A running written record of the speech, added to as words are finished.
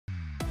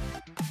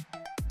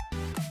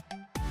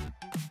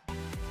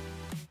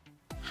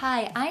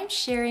Hi, I'm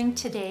sharing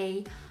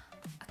today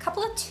a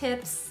couple of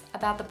tips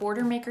about the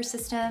Border Maker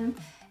system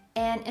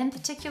and in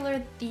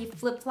particular the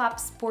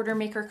Flip-Flops Border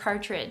Maker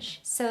cartridge.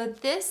 So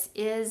this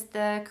is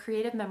the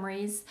Creative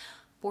Memories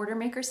Border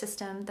Maker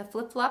system. The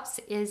Flip-Flops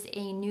is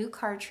a new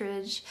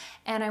cartridge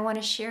and I want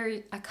to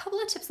share a couple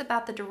of tips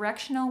about the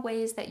directional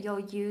ways that you'll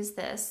use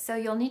this. So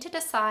you'll need to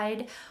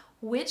decide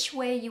which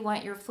way you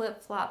want your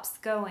flip-flops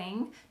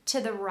going, to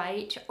the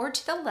right or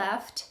to the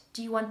left.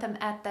 Do you want them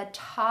at the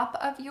top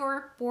of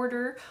your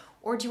border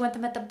or do you want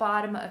them at the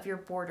bottom of your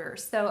border?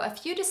 So a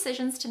few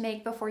decisions to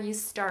make before you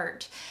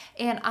start.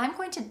 And I'm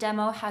going to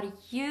demo how to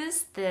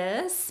use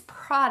this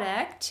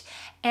product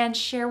and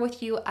share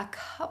with you a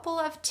couple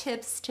of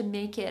tips to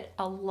make it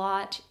a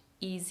lot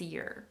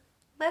easier.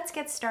 Let's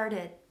get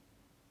started.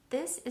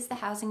 This is the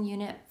housing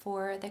unit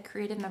for the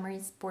Creative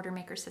Memories Border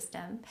Maker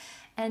system.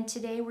 And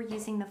today we're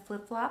using the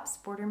Flip-Flops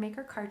Border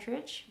Maker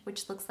cartridge,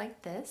 which looks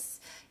like this.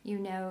 You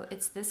know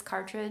it's this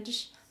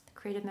cartridge. The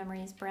Creative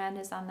Memories brand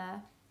is on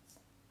the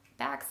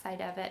back side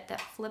of it that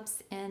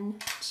flips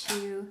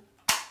into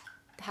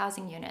the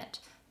housing unit.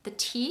 The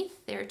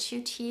teeth, there are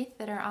two teeth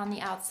that are on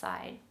the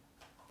outside.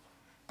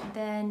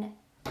 Then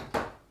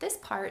this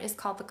part is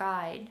called the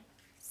guide.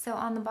 So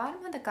on the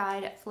bottom of the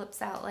guide, it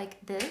flips out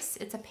like this.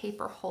 It's a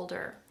paper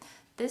holder.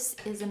 This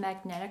is a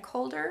magnetic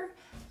holder,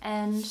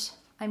 and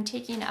I'm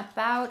taking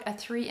about a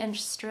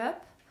 3-inch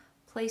strip,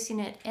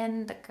 placing it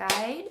in the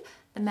guide.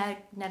 The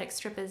magnetic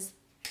strip is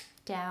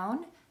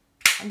down,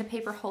 and the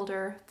paper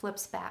holder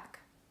flips back.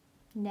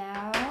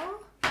 Now,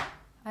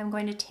 I'm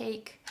going to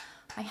take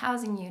my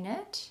housing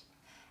unit,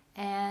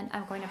 and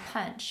I'm going to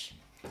punch.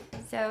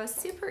 So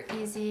super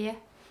easy.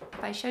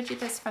 If I showed you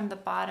this from the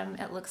bottom,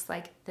 it looks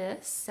like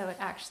this. So it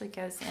actually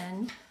goes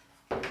in,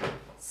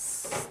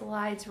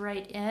 slides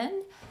right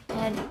in,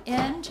 and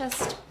in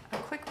just a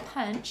quick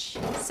punch.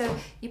 So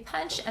you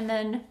punch and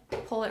then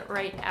pull it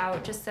right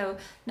out just so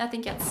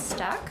nothing gets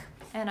stuck.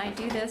 And I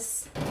do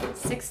this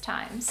 6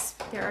 times.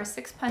 There are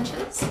 6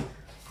 punches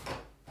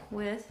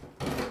with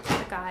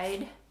the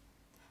guide.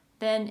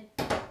 Then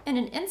in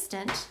an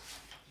instant,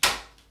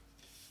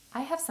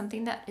 I have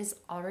something that is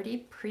already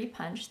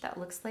pre-punched that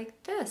looks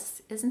like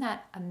this. Isn't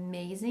that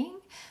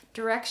amazing?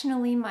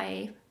 Directionally,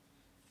 my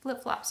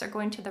flip-flops are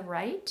going to the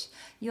right.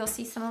 You'll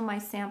see some of my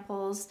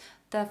samples,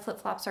 the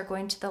flip-flops are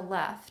going to the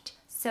left.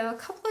 So a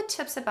couple of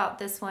tips about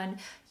this one.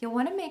 You'll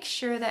want to make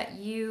sure that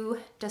you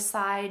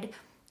decide,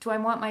 do I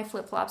want my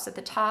flip-flops at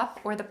the top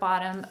or the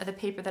bottom of the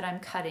paper that I'm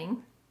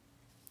cutting?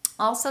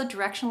 Also,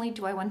 directionally,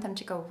 do I want them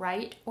to go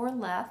right or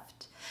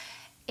left?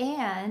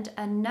 And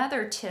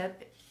another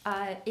tip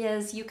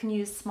is you can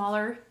use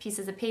smaller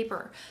pieces of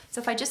paper.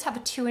 So if I just have a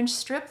 2-inch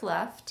strip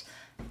left,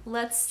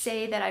 let's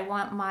say that I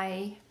want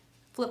my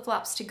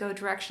flip-flops to go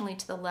directionally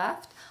to the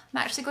left, I'm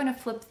actually going to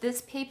flip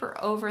this paper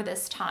over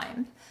this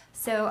time.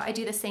 So I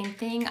do the same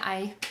thing.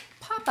 I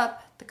pop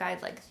up the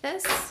guide like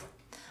this,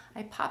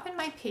 I pop in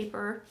my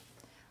paper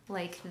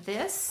like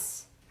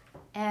this,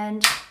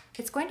 and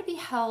it's going to be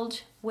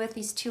held with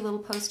these 2 little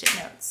Post-it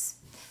notes.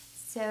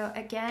 So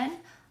again,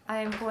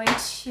 I'm going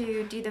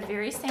to do the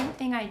very same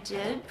thing I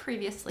did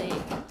previously.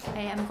 I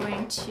am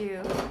going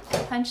to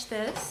punch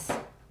this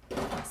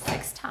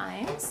 6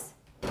 times.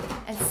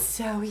 It's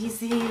so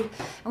easy.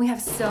 And we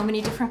have so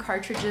many different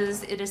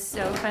cartridges. It is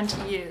so fun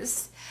to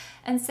use.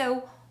 And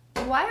so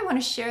why I want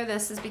to share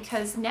this is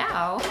because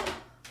now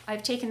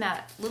I've taken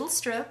that little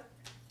strip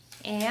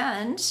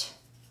and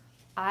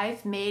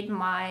I've made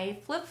my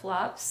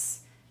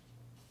flip-flops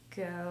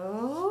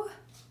go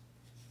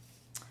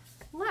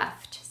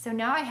left. So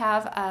now I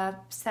have a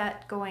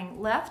set going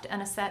left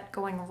and a set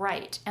going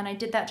right. And I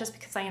did that just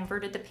because I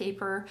inverted the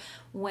paper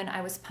when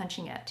I was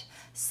punching it.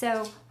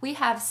 So we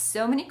have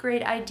so many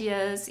great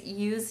ideas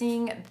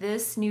using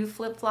this new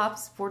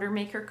Flip-Flops Border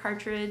Maker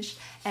cartridge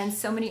and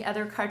so many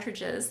other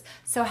cartridges.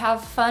 So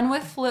have fun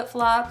with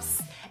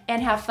flip-flops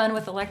and have fun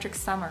with electric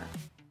summer.